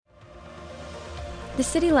The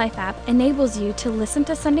City Life app enables you to listen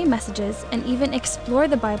to Sunday messages and even explore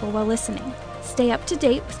the Bible while listening. Stay up to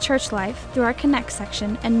date with church life through our Connect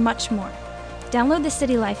section and much more. Download the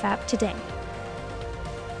City Life app today.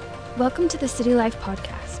 Welcome to the City Life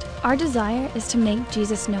podcast. Our desire is to make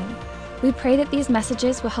Jesus known. We pray that these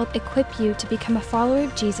messages will help equip you to become a follower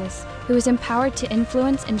of Jesus who is empowered to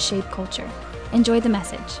influence and shape culture. Enjoy the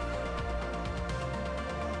message.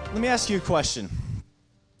 Let me ask you a question.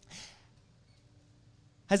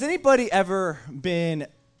 Has anybody ever been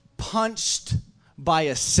punched by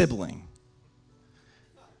a sibling?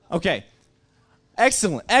 Okay.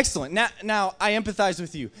 Excellent. Now I empathize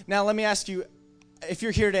with you. Now let me ask you, if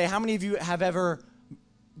you're here today, how many of you have ever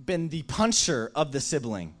been the puncher of the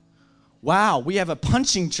sibling? Wow, we have a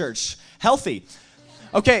punching church. Healthy.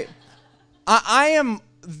 Okay, I am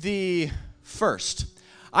the first.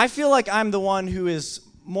 I feel like I'm the one who is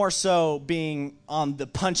more so being on the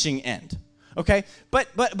punching end. Okay, but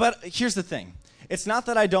here's the thing. It's not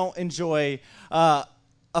that I don't enjoy a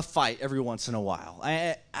fight every once in a while,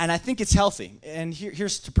 and I think it's healthy. And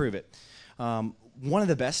here's to prove it. One of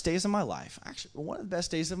the best days of my life,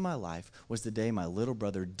 was the day my little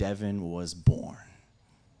brother Devin was born.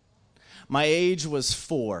 My age was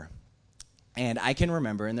 4, and I can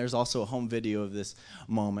remember, and there's also a home video of this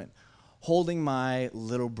moment, holding my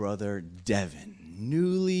little brother Devin,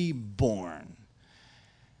 newly born.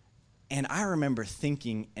 And I remember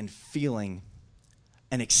thinking and feeling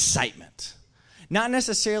an excitement, not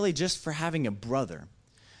necessarily just for having a brother,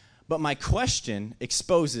 but my question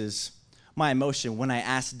exposes my emotion when I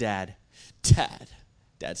asked Dad,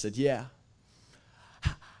 Dad said, yeah,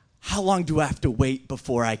 how long do I have to wait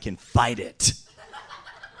before I can fight it?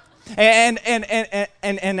 And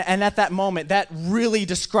at that moment, that really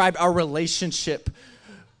described our relationship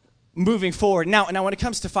moving forward. Now, when it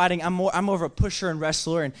comes to fighting, I'm more of a pusher and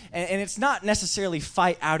wrestler, and it's not necessarily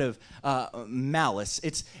fight out of malice.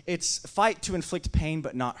 It's fight to inflict pain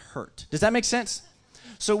but not hurt. Does that make sense?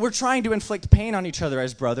 So we're trying to inflict pain on each other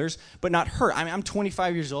as brothers, but not hurt. I mean, I'm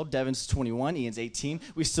 25 years old. Devin's 21. Ian's 18.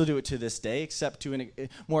 We still do it to this day, except to a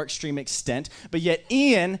more extreme extent. But yet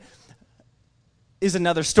Ian is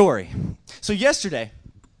another story. So yesterday,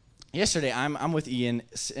 I'm with Ian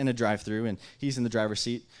in a drive-thru, and he's in the driver's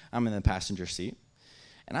seat. I'm in the passenger seat.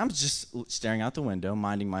 And I'm just staring out the window,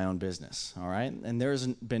 minding my own business, all right? And there's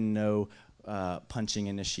been no punching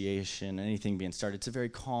initiation, anything being started. It's a very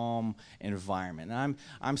calm environment. And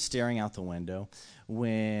I'm staring out the window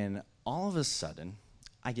when all of a sudden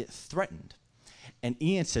I get threatened. And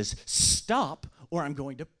Ian says, stop or I'm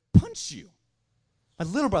going to punch you. My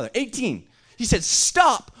little brother, 18. He said,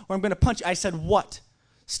 stop or I'm going to punch you. I said, what?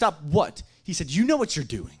 Stop what? He said, you know what you're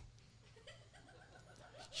doing.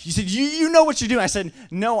 He said, you know what you're doing. I said,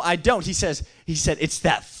 no, I don't. He said, it's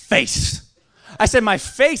that face. I said, my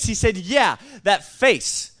face? He said, yeah, that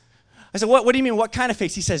face. I said, what do you mean, what kind of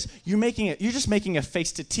face? He says, you're just making a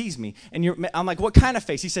face to tease me. And I'm like, what kind of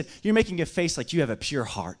face? He said, you're making a face like you have a pure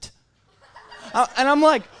heart. And I'm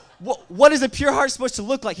like, what is a pure heart supposed to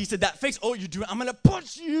look like? He said, that face, oh, you're doing, I'm going to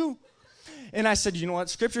punch you. And I said, you know what?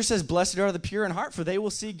 Scripture says, blessed are the pure in heart, for they will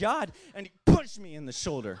see God. And he punched me in the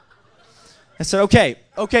shoulder. I said, okay,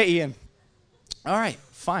 Ian. All right,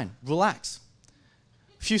 fine, relax.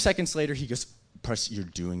 A few seconds later, he goes, Preston, you're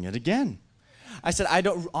doing it again. I said,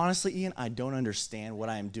 honestly, Ian, I don't understand what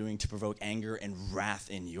I am doing to provoke anger and wrath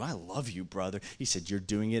in you. I love you, brother. He said, you're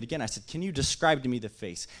doing it again. I said, can you describe to me the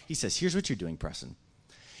face? He says, here's what you're doing, Preston.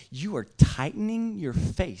 You are tightening your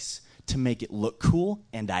face to make it look cool,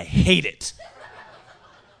 and I hate it.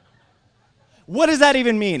 What does that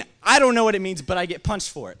even mean? I don't know what it means, but I get punched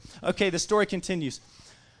for it. Okay, the story continues.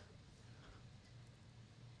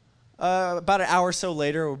 About an hour or so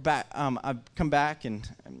later, we're back. I've come back, and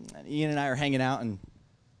Ian and I are hanging out,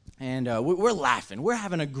 and we're laughing. We're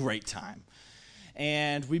having a great time.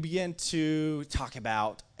 And we begin to talk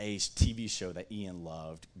about a TV show that Ian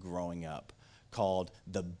loved growing up called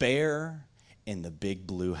The Bear in the Big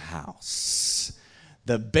Blue House.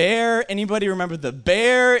 The Bear, anybody remember The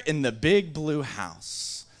Bear in the Big Blue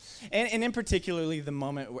House? And in particularly the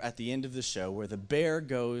moment at the end of the show where the bear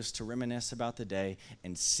goes to reminisce about the day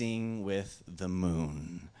and sing with the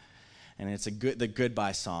moon. And it's the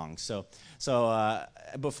goodbye song. So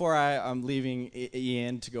before I'm leaving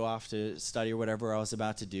Ian to go off to study or whatever I was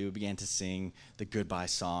about to do, began to sing the goodbye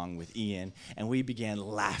song with Ian, and we began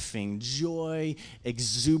laughing. Joy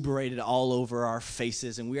exuberated all over our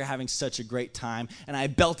faces, and we were having such a great time. And I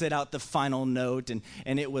belted out the final note, and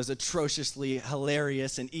it was atrociously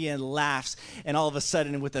hilarious. And Ian laughs, and all of a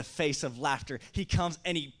sudden, with a face of laughter, he comes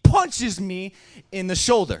and he punches me in the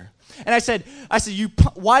shoulder. And I said,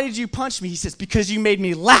 why did you punch me? He says, because you made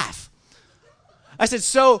me laugh. I said,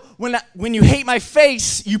 so when you hate my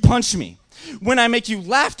face, you punch me. When I make you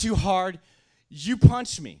laugh too hard, you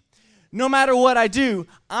punch me. No matter what I do,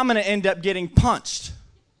 I'm going to end up getting punched.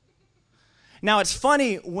 Now, it's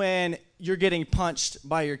funny when you're getting punched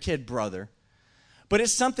by your kid brother, but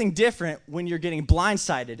it's something different when you're getting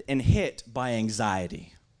blindsided and hit by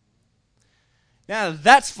anxiety. Now,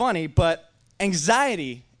 that's funny, but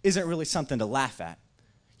anxiety isn't really something to laugh at.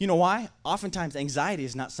 You know why? Oftentimes, anxiety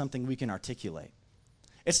is not something we can articulate.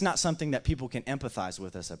 It's not something that people can empathize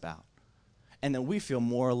with us about. And then we feel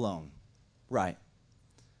more alone. Right.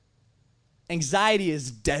 Anxiety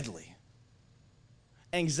is deadly.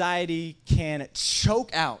 Anxiety can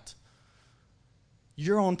choke out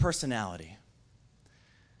your own personality.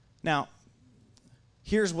 Now,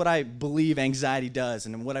 here's what I believe anxiety does,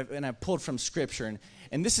 and I pulled from Scripture,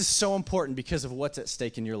 and this is so important because of what's at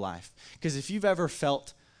stake in your life. Because if you've ever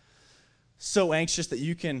felt so anxious that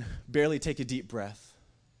you can barely take a deep breath,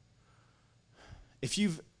 if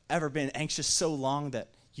you've ever been anxious so long that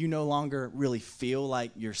you no longer really feel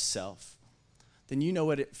like yourself, then you know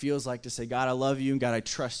what it feels like to say, God, I love you, and God, I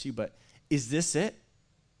trust you, but is this it?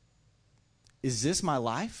 Is this my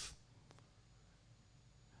life?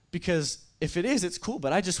 Because if it is, it's cool,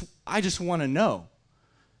 but I just want to know.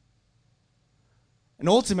 And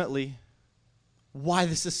ultimately, why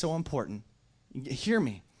this is so important, hear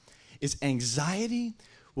me, is anxiety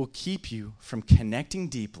will keep you from connecting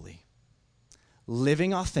deeply,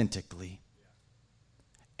 living authentically,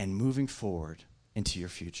 and moving forward into your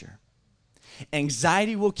future.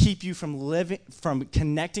 Anxiety will keep you from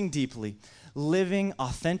connecting deeply, living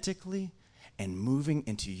authentically, and moving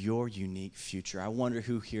into your unique future. I wonder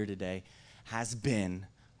who here today has been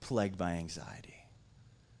plagued by anxiety,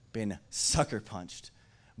 been sucker punched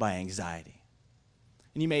by anxiety.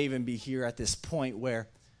 And you may even be here at this point where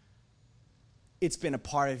it's been a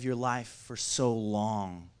part of your life for so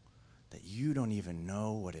long that you don't even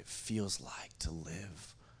know what it feels like to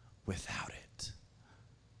live without it.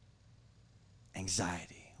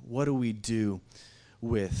 Anxiety. What do we do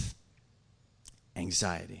with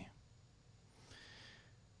anxiety?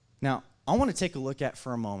 Now, I want to take a look at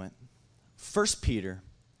for a moment 1 Peter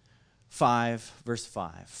 5, verse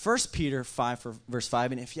 5. 1 Peter 5, verse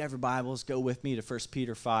 5. And if you have your Bibles, go with me to 1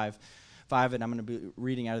 Peter 5, and I'm going to be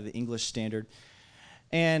reading out of the English Standard.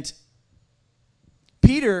 And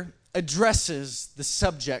Peter addresses the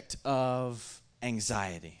subject of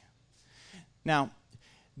anxiety. Now,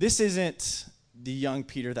 this isn't the young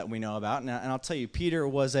Peter that we know about. And I'll tell you, Peter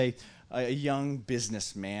was a young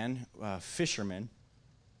businessman, fisherman,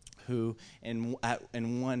 who in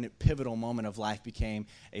one pivotal moment of life became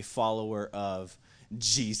a follower of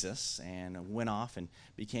Jesus and went off and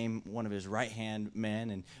became one of his right-hand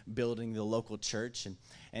men and building the local church.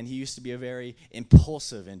 And he used to be a very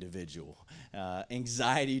impulsive individual.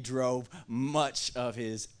 Anxiety drove much of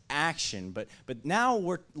his action. But now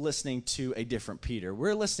we're listening to a different Peter.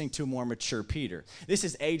 We're listening to a more mature Peter. This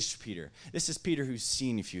is aged Peter. This is Peter who's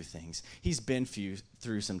seen a few things. He's been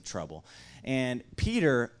through some trouble. And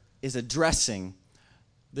Peter is addressing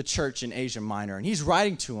the church in Asia Minor. And he's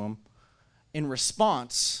writing to them in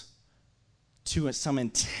response to some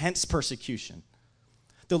intense persecution.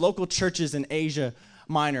 The local churches in Asia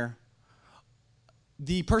Minor,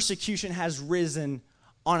 the persecution has risen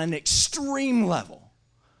on an extreme level.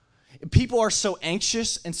 People are so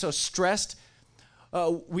anxious and so stressed.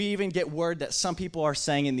 We even get word that some people are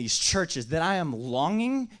saying in these churches that I am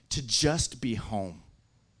longing to just be home.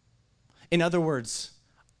 In other words,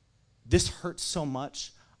 this hurts so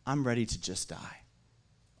much, I'm ready to just die.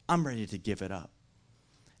 I'm ready to give it up.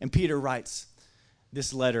 And Peter writes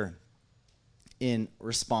this letter in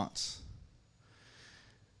response.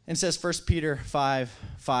 And says 1 Peter 5,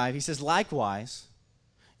 he says, likewise,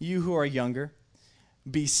 you who are younger,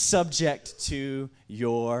 be subject to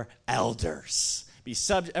your elders.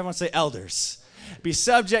 Everyone say elders. Be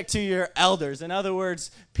subject to your elders. In other words,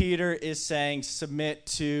 Peter is saying submit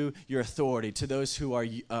to your authority, to those who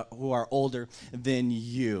are older than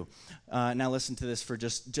you. Now listen to this for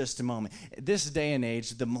just a moment. This day and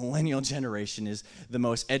age, the millennial generation is the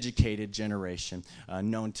most educated generation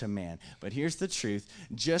known to man. But here's the truth.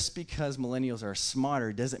 Just because millennials are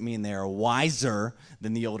smarter doesn't mean they are wiser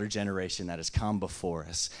than the older generation that has come before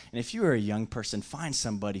us. And if you are a young person, find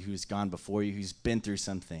somebody who's gone before you, who's been through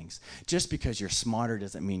some things. Just because you're smarter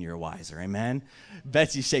doesn't mean you're wiser. Amen?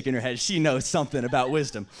 Betsy's shaking her head. She knows something about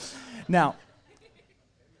wisdom. Now,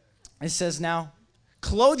 it says now,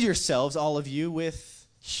 clothe yourselves, all of you, with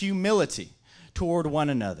humility toward one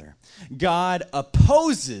another. God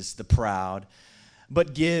opposes the proud,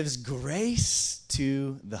 but gives grace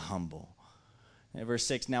to the humble. And verse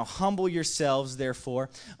 6, now humble yourselves, therefore,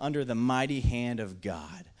 under the mighty hand of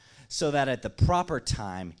God, so that at the proper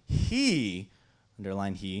time he,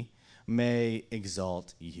 underline he, may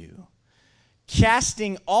exalt you,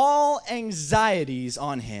 casting all anxieties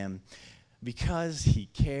on him because he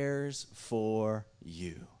cares for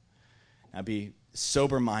you. Now be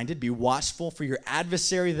sober-minded, be watchful, for your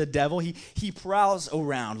adversary, the devil, he prowls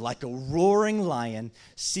around like a roaring lion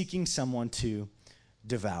seeking someone to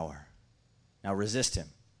devour. Now resist him,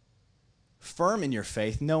 firm in your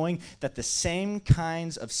faith, knowing that the same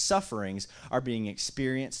kinds of sufferings are being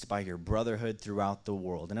experienced by your brotherhood throughout the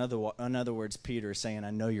world. In other words, Peter is saying,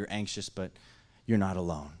 I know you're anxious, but you're not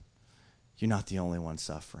alone. You're not the only one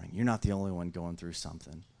suffering. You're not the only one going through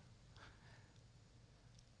something.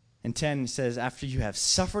 And 10 says, after you have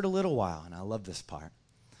suffered a little while, and I love this part,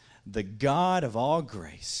 the God of all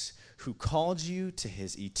grace, who called you to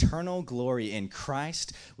his eternal glory in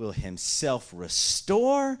Christ, will himself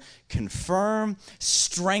restore, confirm,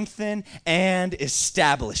 strengthen, and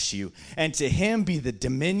establish you. And to him be the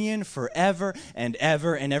dominion forever and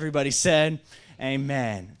ever. And everybody said,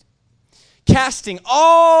 amen. Casting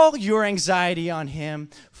all your anxiety on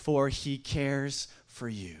him, for he cares for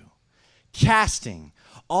you. Casting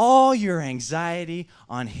all your anxiety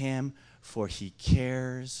on him, for he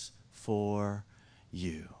cares for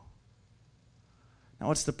you. Now,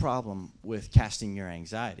 what's the problem with casting your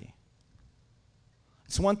anxiety?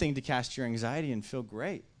 It's one thing to cast your anxiety and feel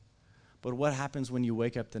great, but what happens when you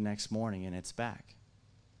wake up the next morning and it's back?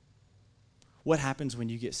 What happens when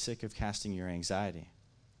you get sick of casting your anxiety?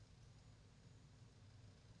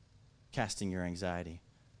 Casting your anxiety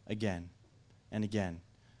again and again.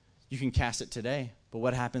 You can cast it today, but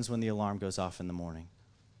what happens when the alarm goes off in the morning?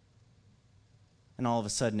 And all of a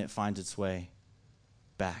sudden it finds its way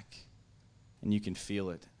back. And you can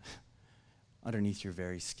feel it underneath your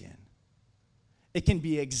very skin. It can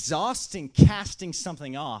be exhausting casting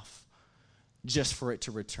something off just for it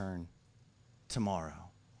to return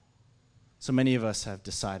tomorrow. So many of us have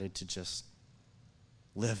decided to just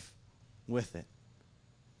live with it.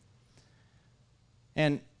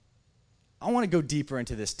 And I want to go deeper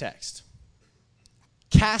into this text.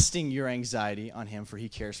 Casting your anxiety on him, for he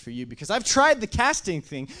cares for you. Because I've tried the casting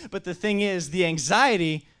thing, but the thing is, the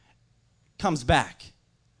anxiety comes back,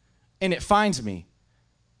 and it finds me.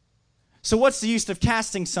 So what's the use of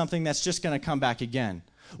casting something that's just going to come back again?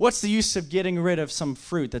 What's the use of getting rid of some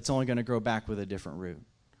fruit that's only going to grow back with a different root?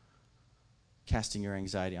 Casting your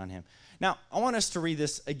anxiety on him. Now, I want us to read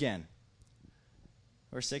this again.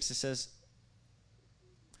 Verse 6, it says,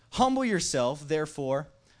 humble yourself, therefore,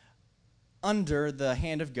 under the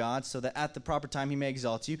hand of God, so that at the proper time he may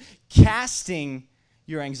exalt you, casting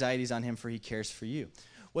your anxieties on him, for he cares for you.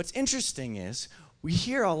 What's interesting is we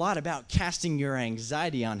hear a lot about casting your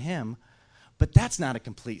anxiety on him, but that's not a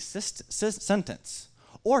complete sentence,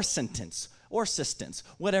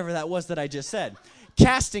 whatever that was that I just said.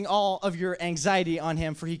 Casting all of your anxiety on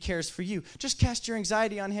him, for he cares for you. Just cast your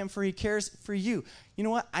anxiety on him, for he cares for you. You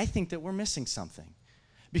know what? I think that we're missing something.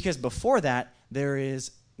 Because before that, there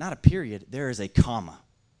is not a period, there is a comma.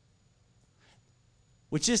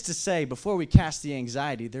 Which is to say, before we cast the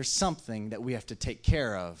anxiety, there's something that we have to take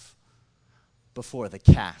care of before the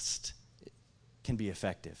cast can be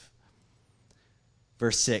effective.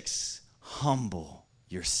 Verse 6, humble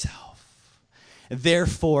yourself.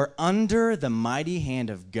 Therefore, under the mighty hand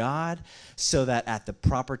of God, so that at the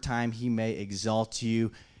proper time he may exalt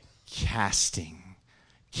you, casting,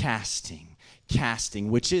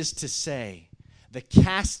 which is to say, the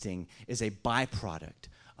casting is a byproduct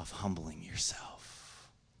of humbling yourself.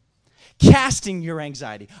 Casting your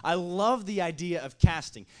anxiety. I love the idea of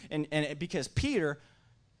casting. And because Peter,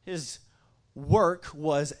 his work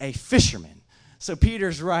was a fisherman. So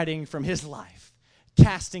Peter's writing from his life,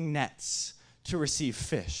 casting nets to receive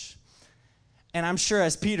fish. And I'm sure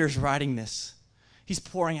as Peter's writing this, he's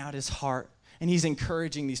pouring out his heart and he's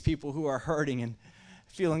encouraging these people who are hurting and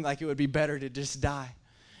feeling like it would be better to just die.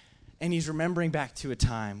 And he's remembering back to a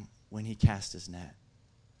time when he cast his net.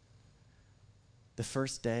 The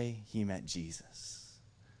first day he met Jesus.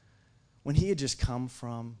 When he had just come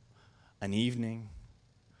from an evening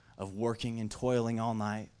of working and toiling all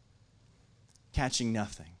night, catching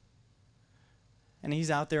nothing. And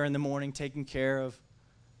he's out there in the morning taking care of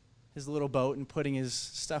his little boat and putting his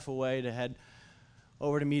stuff away to head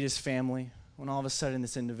over to meet his family, when all of a sudden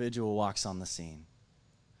this individual walks on the scene.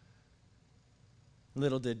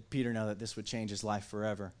 Little did Peter know that this would change his life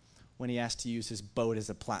forever when he asked to use his boat as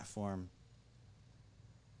a platform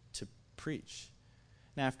to preach.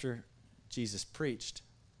 And after Jesus preached,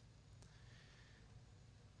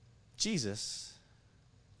 Jesus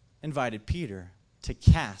invited Peter to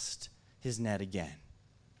cast his net again.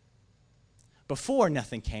 Before,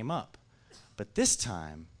 nothing came up. But this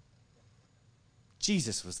time,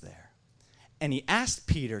 Jesus was there. And he asked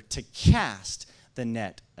Peter to cast the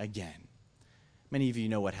net again. Many of you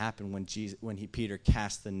know what happened when Peter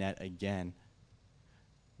cast the net again.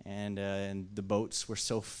 And the boats were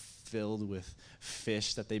so filled with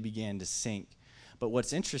fish that they began to sink. But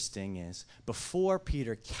what's interesting is, before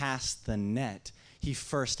Peter cast the net, he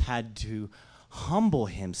first had to humble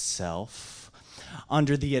himself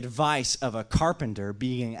under the advice of a carpenter,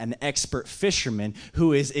 being an expert fisherman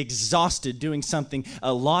who is exhausted doing something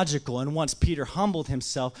illogical. And once Peter humbled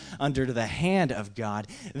himself under the hand of God,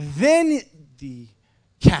 then the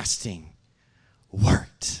casting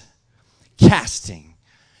worked. Casting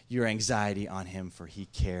your anxiety on him, for he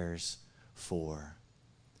cares for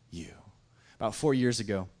you. About 4 years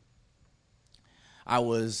ago, I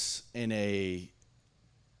was in a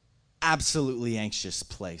absolutely anxious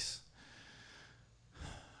place.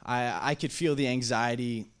 I could feel the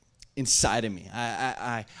anxiety inside of me.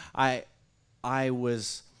 I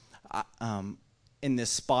was in this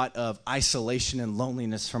spot of isolation and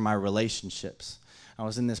loneliness from my relationships. I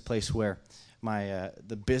was in this place where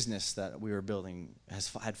the business that we were building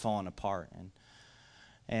had fallen apart,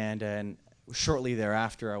 and shortly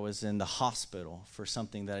thereafter, I was in the hospital for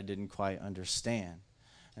something that I didn't quite understand.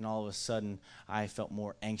 And all of a sudden, I felt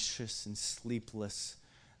more anxious and sleepless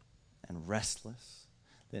and restless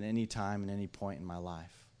than any time and any point in my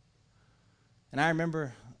life. And I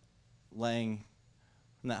remember laying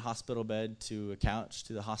from that hospital bed to a couch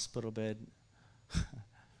to the hospital bed,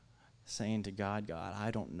 saying to God,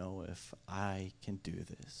 I don't know if I can do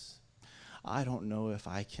this. I don't know if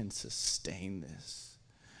I can sustain this,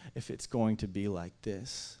 if it's going to be like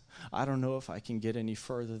this. I don't know if I can get any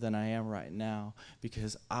further than I am right now,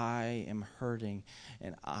 because I am hurting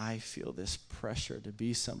and I feel this pressure to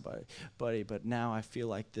be somebody. But now I feel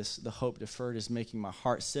like the hope deferred is making my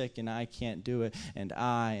heart sick, and I can't do it, and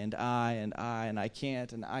I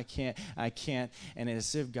can't. And it's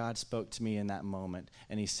as if God spoke to me in that moment,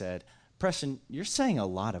 and he said, Preston, you're saying a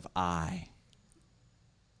lot of I.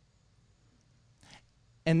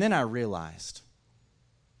 And then I realized,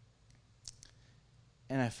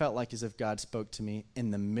 and I felt like as if God spoke to me,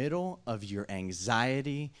 in the middle of your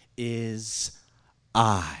anxiety is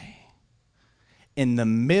I. In the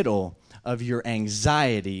middle of your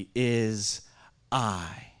anxiety is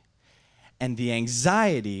I. And the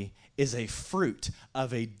anxiety is a fruit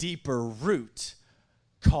of a deeper root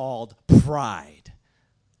called pride.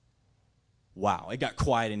 Wow, it got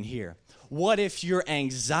quiet in here. What if your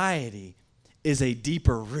anxiety is a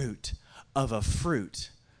deeper root of a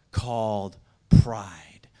fruit called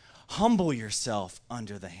pride? Humble yourself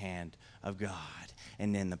under the hand of God,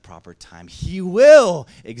 and in the proper time, he will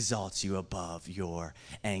exalt you above your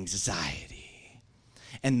anxiety.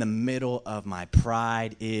 In the middle of my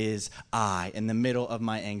pride is I. In the middle of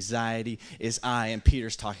my anxiety is I. And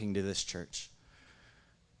Peter's talking to this church.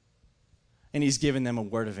 And he's giving them a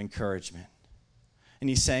word of encouragement. And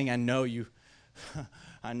he's saying, I know you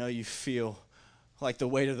feel like the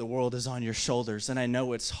weight of the world is on your shoulders, and I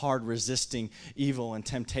know it's hard resisting evil and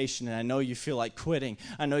temptation, and I know you feel like quitting.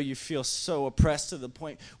 I know you feel so oppressed to the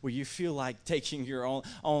point where you feel like taking your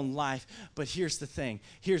own life. But here's the thing.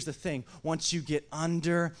 Once you get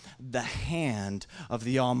under the hand of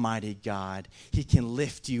the Almighty God, he can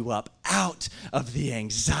lift you up out of the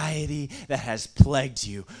anxiety that has plagued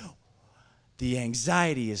you. The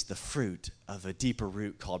anxiety is the fruit of a deeper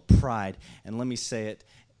root called pride. And let me say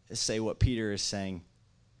what Peter is saying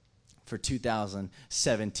for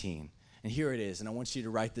 2017. And here it is, and I want you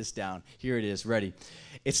to write this down. Here it is, ready.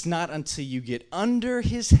 It's not until you get under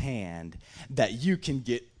his hand that you can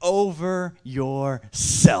get over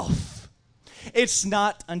yourself. It's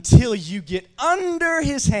not until you get under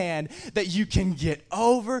his hand that you can get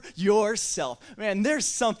over yourself. Man, there's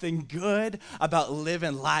something good about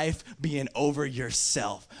living life being over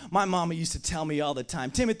yourself. My mama used to tell me all the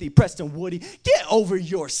time, Timothy, Preston, Woody, get over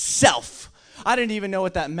yourself. I didn't even know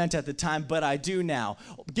what that meant at the time, but I do now.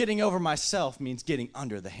 Getting over myself means getting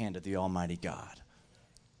under the hand of the Almighty God.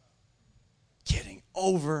 Getting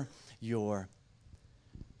over yourself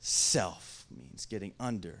means getting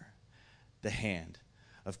under the hand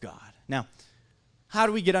of God. Now, how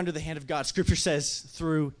do we get under the hand of God? Scripture says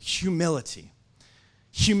through humility.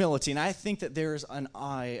 Humility. And I think that there's an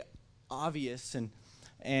obvious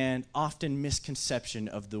and often misconception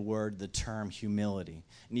of the term humility,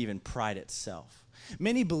 and even pride itself.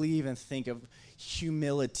 Many believe and think of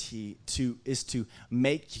humility is to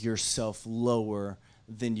make yourself lower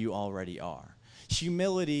than you already are.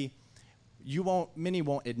 Humility, many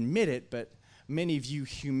won't admit it, but many view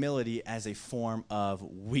humility as a form of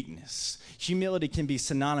weakness. Humility can be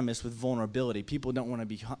synonymous with vulnerability. People don't want to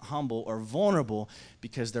be humble or vulnerable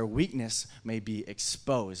because their weakness may be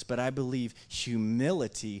exposed. But I believe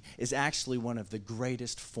humility is actually one of the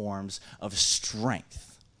greatest forms of strength.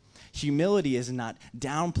 Humility is not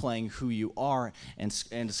downplaying who you are and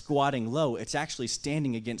squatting low. It's actually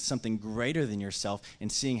standing against something greater than yourself and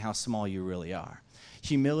seeing how small you really are.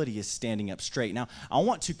 Humility is standing up straight. Now, I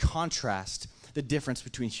want to contrast the difference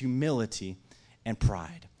between humility and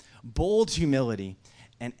pride. Bold humility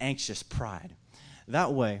and anxious pride.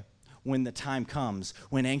 That way, when the time comes,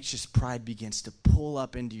 when anxious pride begins to pull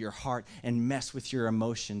up into your heart and mess with your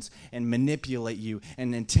emotions and manipulate you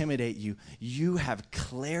and intimidate you, you have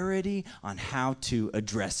clarity on how to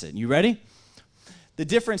address it. You ready? The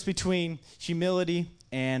difference between humility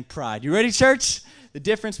and pride. You ready, church? The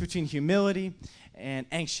difference between humility and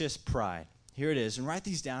anxious pride. Here it is, and write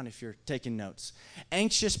these down if you're taking notes.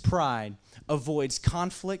 Anxious pride avoids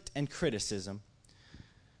conflict and criticism,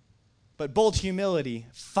 but bold humility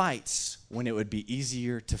fights when it would be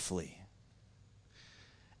easier to flee.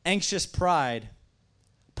 Anxious pride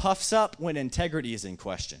puffs up when integrity is in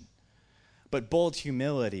question, but bold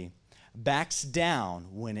humility backs down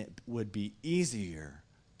when it would be easier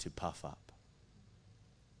to puff up.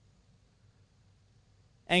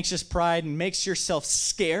 Anxious pride makes yourself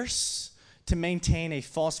scarce to maintain a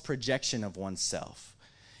false projection of oneself,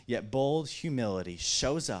 yet bold humility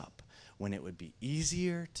shows up when it would be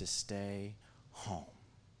easier to stay home.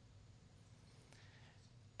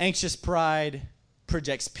 Anxious pride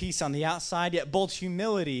projects peace on the outside, yet bold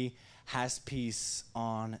humility has peace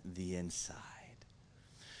on the inside.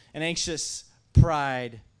 And anxious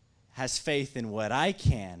pride has faith in what I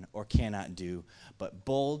can or cannot do, but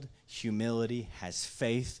bold humility has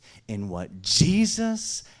faith in what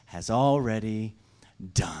Jesus has already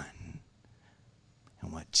done.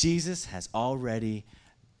 And what Jesus has already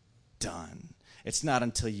done. It's not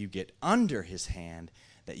until you get under his hand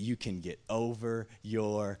that you can get over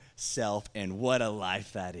yourself, and what a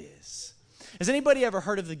life that is. Has anybody ever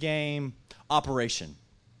heard of the game Operation?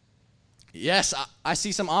 Yes, I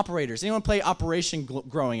see some operators. Anyone play Operation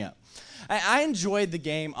growing up? I enjoyed the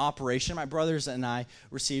game Operation. My brothers and I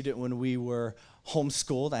received it when we were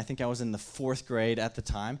homeschooled. I think I was in the 4th grade at the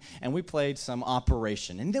time, and we played some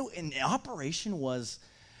Operation. And Operation was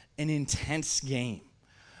an intense game.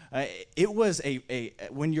 It was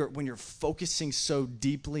when you're focusing so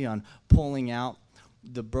deeply on pulling out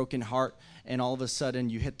the broken heart, and all of a sudden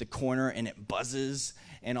you hit the corner and it buzzes,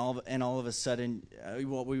 and all of a sudden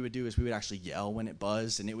what we would do is we would actually yell when it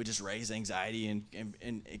buzzed, and it would just raise anxiety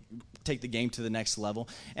and take the game to the next level.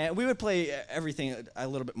 And we would play everything a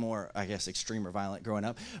little bit more, I guess, extreme or violent growing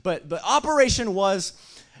up. But Operation was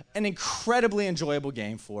an incredibly enjoyable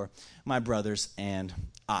game for my brothers and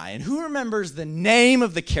I. And who remembers the name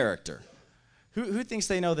of the character? Who thinks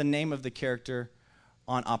they know the name of the character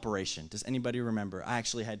on Operation? Does anybody remember? I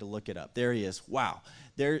actually had to look it up. There he is. Wow.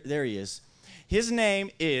 There he is. His name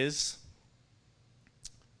is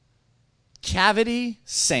Cavity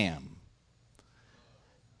Sam.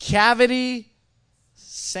 Cavity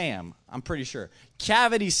Sam, I'm pretty sure.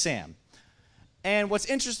 Cavity Sam. And what's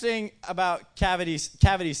interesting about Cavity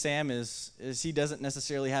Sam is he doesn't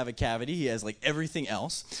necessarily have a cavity. He has like everything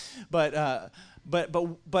else. But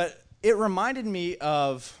it reminded me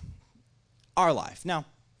of our life. Now,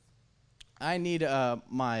 I need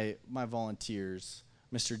my volunteers,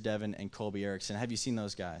 Mr. Devin and Colby Erickson. Have you seen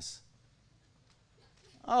those guys?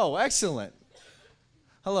 Oh, excellent.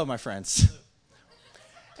 Hello, my friends.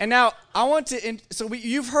 And now I want to,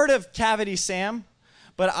 you've heard of Cavity Sam,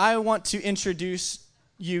 but I want to introduce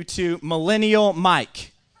you to Millennial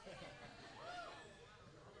Mike.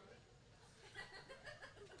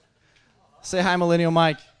 Say hi, Millennial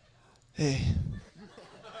Mike. Hey.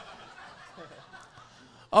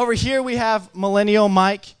 Over here we have Millennial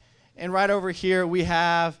Mike, and right over here we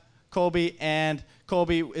have Colby, and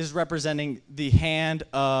Colby is representing the hand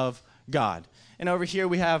of God. And over here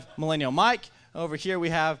we have Millennial Mike. Over here we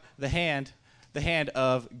have the hand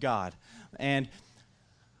of God. And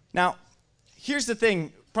now, here's the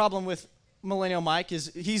problem with Millennial Mike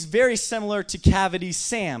is he's very similar to Cavity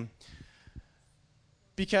Sam,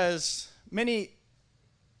 because many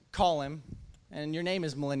call him, and your name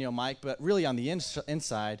is Millennial Mike, but really on the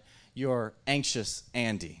inside, you're Anxious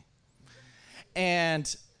Andy.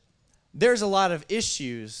 And there's a lot of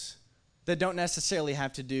issues that don't necessarily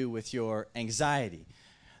have to do with your anxiety.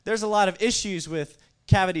 there's a lot of issues with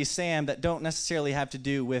Cavity Sam that don't necessarily have to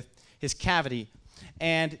do with his cavity.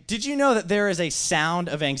 And did you know that there is a sound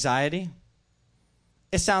of anxiety?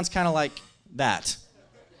 It sounds kind of like that.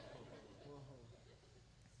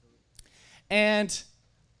 And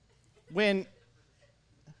when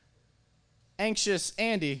anxious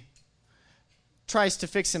Andy tries to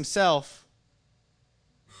fix himself,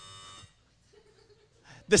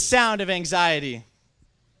 the sound of anxiety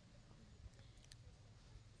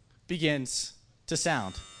begins to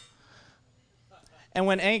sound. And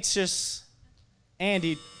when anxious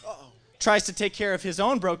Andy tries to take care of his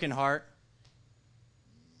own broken heart,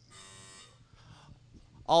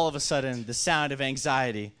 all of a sudden the sound of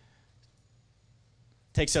anxiety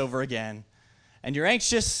takes over again. And you're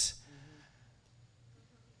anxious,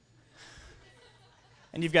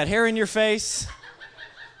 and you've got hair in your face,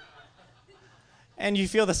 and you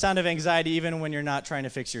feel the sound of anxiety even when you're not trying to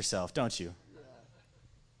fix yourself, don't you?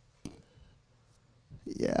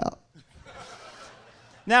 Yeah.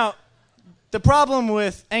 Now, the problem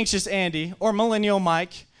with Anxious Andy, or Millennial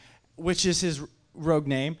Mike, which is his rogue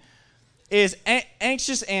name, is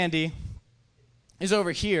Anxious Andy is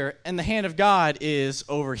over here, and the hand of God is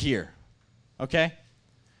over here, okay?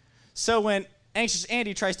 So when Anxious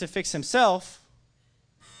Andy tries to fix himself,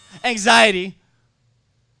 anxiety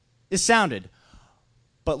is sounded.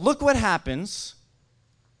 But look what happens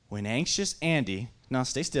when Anxious Andy, now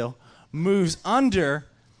stay still, moves under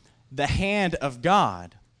the hand of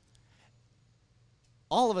God.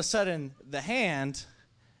 All of a sudden, the hand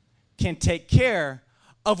can take care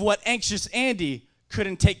of what Anxious Andy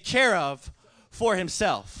couldn't take care of for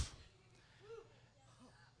himself.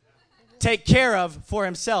 Take care of for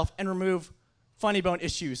himself and remove funny bone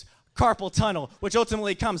issues, carpal tunnel, which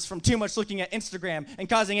ultimately comes from too much looking at Instagram and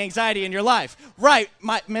causing anxiety in your life. Right,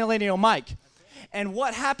 Millennial Mike. And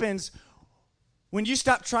what happens when you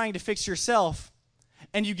stop trying to fix yourself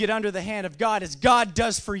and you get under the hand of God is God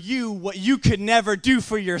does for you what you could never do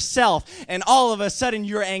for yourself. And all of a sudden,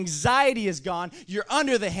 your anxiety is gone. You're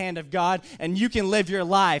under the hand of God, and you can live your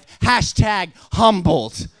life. Hashtag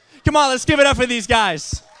humbled. Come on, let's give it up for these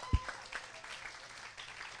guys.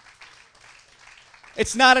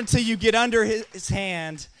 It's not until you get under his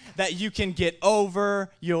hand that you can get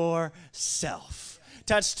over yourself.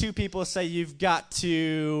 Touch two people, say you've got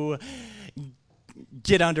to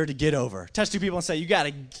get under to get over. Touch two people and say, you got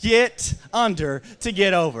to get under to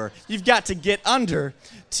get over. You've got to get under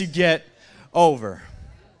to get over.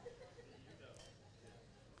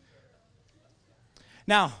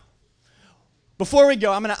 Now, before we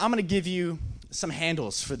go, I'm gonna give you some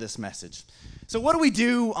handles for this message. So what do we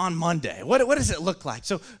do on Monday? What does it look like?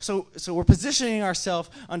 So we're positioning ourselves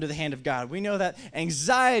under the hand of God. We know that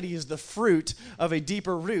anxiety is the fruit of a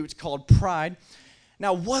deeper root called pride.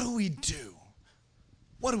 Now, what do we do?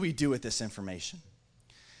 What do we do with this information?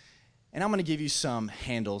 And I'm going to give you some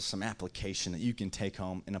handles, some application that you can take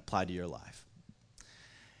home and apply to your life.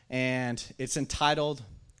 And it's entitled,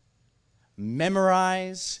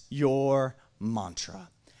 Memorize Your Mantra.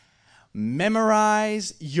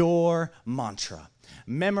 Memorize your mantra.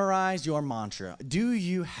 Memorize your mantra. Do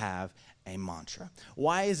you have a mantra?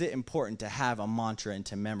 Why is it important to have a mantra and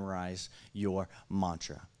to memorize your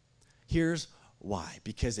mantra? Here's why.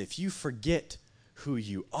 Because if you forget who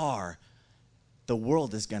you are, the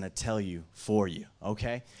world is going to tell you for you,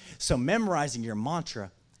 okay? So memorizing your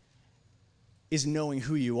mantra is knowing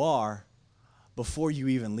who you are before you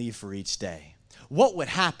even leave for each day. What would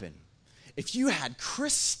happen if you had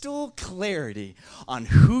crystal clarity on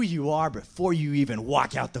who you are before you even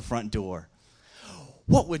walk out the front door?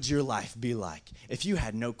 What would your life be like if you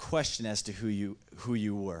had no question as to who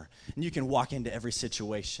you were? And you can walk into every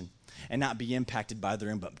situation and not be impacted by the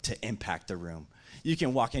room, but to impact the room. You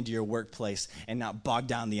can walk into your workplace and not bog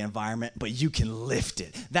down the environment, but you can lift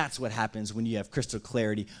it. That's what happens when you have crystal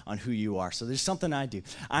clarity on who you are. So there's something I do.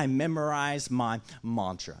 I memorize my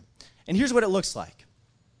mantra. And here's what it looks like.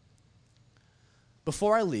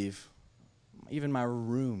 Before I leave, even my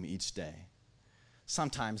room each day,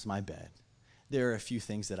 sometimes my bed, there are a few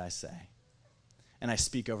things that I say. And I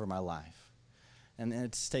speak over my life. And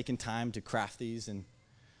it's taken time to craft these and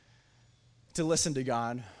to listen to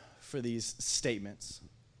God for these statements.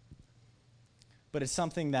 But it's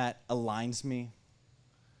something that aligns me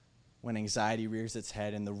when anxiety rears its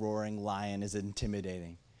head and the roaring lion is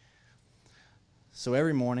intimidating. So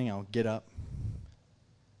every morning I'll get up,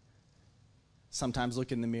 sometimes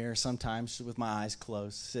look in the mirror, sometimes with my eyes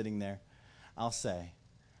closed, sitting there. I'll say,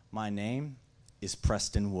 my name is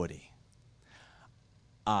Preston Woody.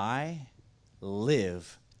 I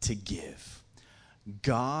live to give.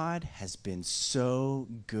 God has been so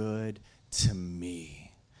good to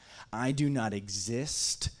me. I do not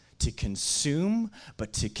exist to consume,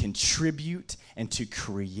 but to contribute and to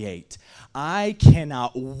create. I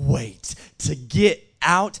cannot wait to get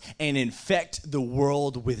out and infect the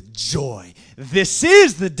world with joy. This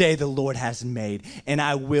is the day the Lord has made, and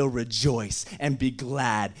I will rejoice and be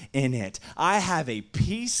glad in it. I have a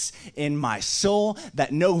peace in my soul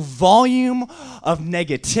that no volume of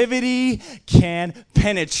negativity can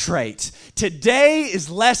penetrate. Today is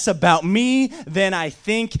less about me than I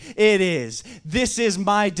think it is. This is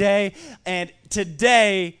my day, and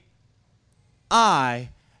today I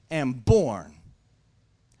am born.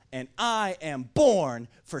 And I am born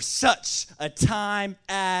for such a time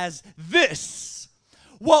as this.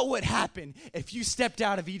 What would happen if you stepped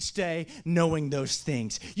out of each day knowing those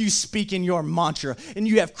things? You speak in your mantra and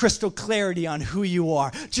you have crystal clarity on who you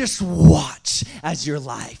are. Just watch as your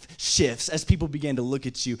life shifts, as people begin to look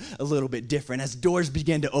at you a little bit different, as doors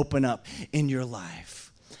begin to open up in your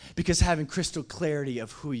life. Because having crystal clarity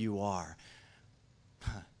of who you are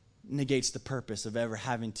negates the purpose of ever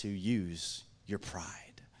having to use your pride.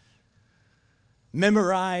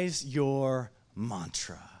 Memorize your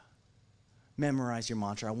mantra. Memorize your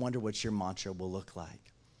mantra. I wonder what your mantra will look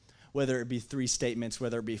like. Whether it be 3 statements,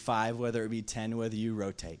 whether it be 5, whether it be 10, whether you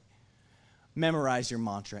rotate. Memorize your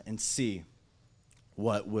mantra and see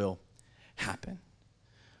what will happen.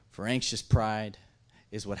 For anxious pride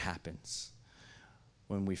is what happens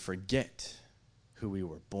when we forget who we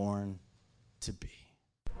were born to be.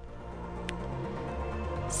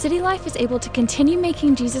 City Life is able to continue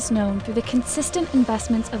making Jesus known through the consistent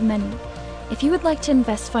investments of many. If you would like to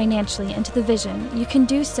invest financially into the vision, you can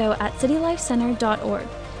do so at citylifecenter.org.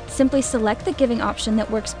 Simply select the giving option that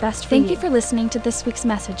works best for you. Thank you for listening to this week's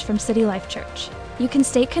message from City Life Church. You can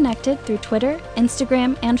stay connected through Twitter,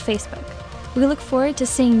 Instagram, and Facebook. We look forward to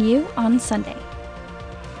seeing you on Sunday.